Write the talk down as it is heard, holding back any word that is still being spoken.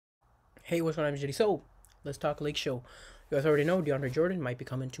Hey, what's going on, Jedi? So, let's talk Lake Show. You guys already know DeAndre Jordan might be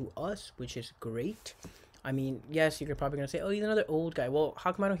coming to us, which is great. I mean, yes, you're probably going to say, oh, he's another old guy. Well,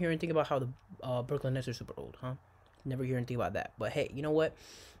 how come I don't hear anything about how the Brooklyn Nets are super old, huh? Never hear anything about that. But hey, you know what?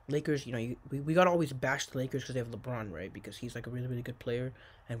 Lakers, we got to always bash the Lakers because they have LeBron, right? Because he's like a really, really good player.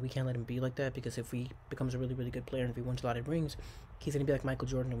 And we can't let him be like that because if he becomes a really, really good player and if he wins a lot of rings, he's going to be like Michael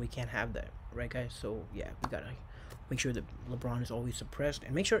Jordan and we can't have that, right, guys? So, yeah, we got to make sure that LeBron is always suppressed,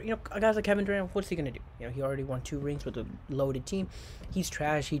 and make sure, guys like Kevin Durant, what's he gonna do? He already won 2 rings with a loaded team. He's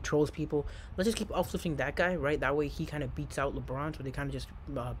trash. He trolls people. Let's just keep uplifting that guy, right? That way he kind of beats out LeBron, so they kind of just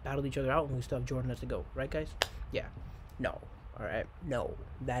battle each other out, and we still have Jordan as to go, right, guys? Yeah. No. All right. No,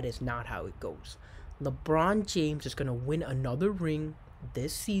 that is not how it goes. LeBron James is gonna win another ring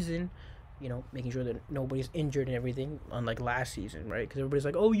this season. Making sure that nobody's injured and everything, unlike last season, right? Because everybody's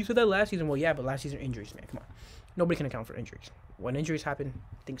like, oh, you said that last season. Well, yeah, but last season injuries, man. Come on. Nobody can account for injuries. When injuries happen,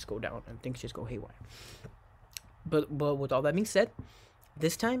 things go down and things just go haywire. But with all that being said,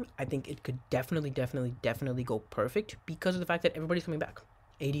 this time, I think it could definitely go perfect because of the fact that everybody's coming back.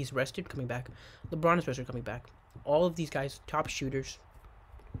 AD's rested, coming back. LeBron is rested, coming back. All of these guys, top shooters,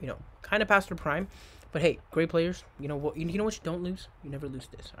 kind of past their prime. But hey, great players. You know what you don't lose? You never lose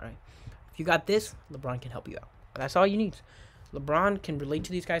this, all right? If you got this, LeBron can help you out. That's all you need. LeBron can relate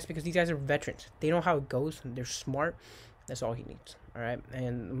to these guys because these guys are veterans. They know how it goes, and they're smart. That's all he needs, all right?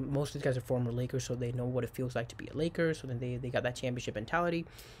 And most of these guys are former Lakers, so they know what it feels like to be a Laker. So then they got that championship mentality.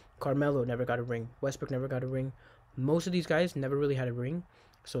 Carmelo never got a ring. Westbrook never got a ring. Most of these guys never really had a ring.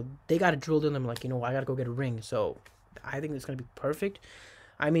 So they got it drilled in them like, I got to go get a ring. So I think it's going to be perfect.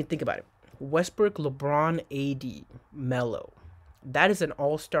 I mean, think about it. Westbrook, LeBron, AD, Melo. That is an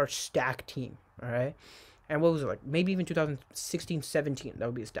all-star stack team, all right? And what was it like? Maybe even 2016, 17. That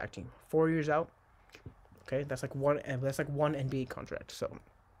would be a stack team. 4 years out. Okay, that's like one NBA contract. So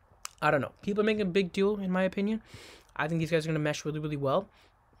I don't know. People are making a big deal, in my opinion. I think these guys are gonna mesh really, really well,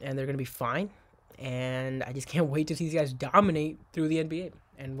 and they're gonna be fine. And I just can't wait to see these guys dominate through the NBA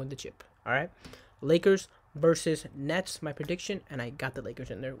and win the chip. All right, Lakers versus Nets. My prediction, and I got the Lakers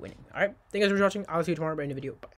in there winning. All right, thank you guys for watching. I'll see you tomorrow in a video. Bye.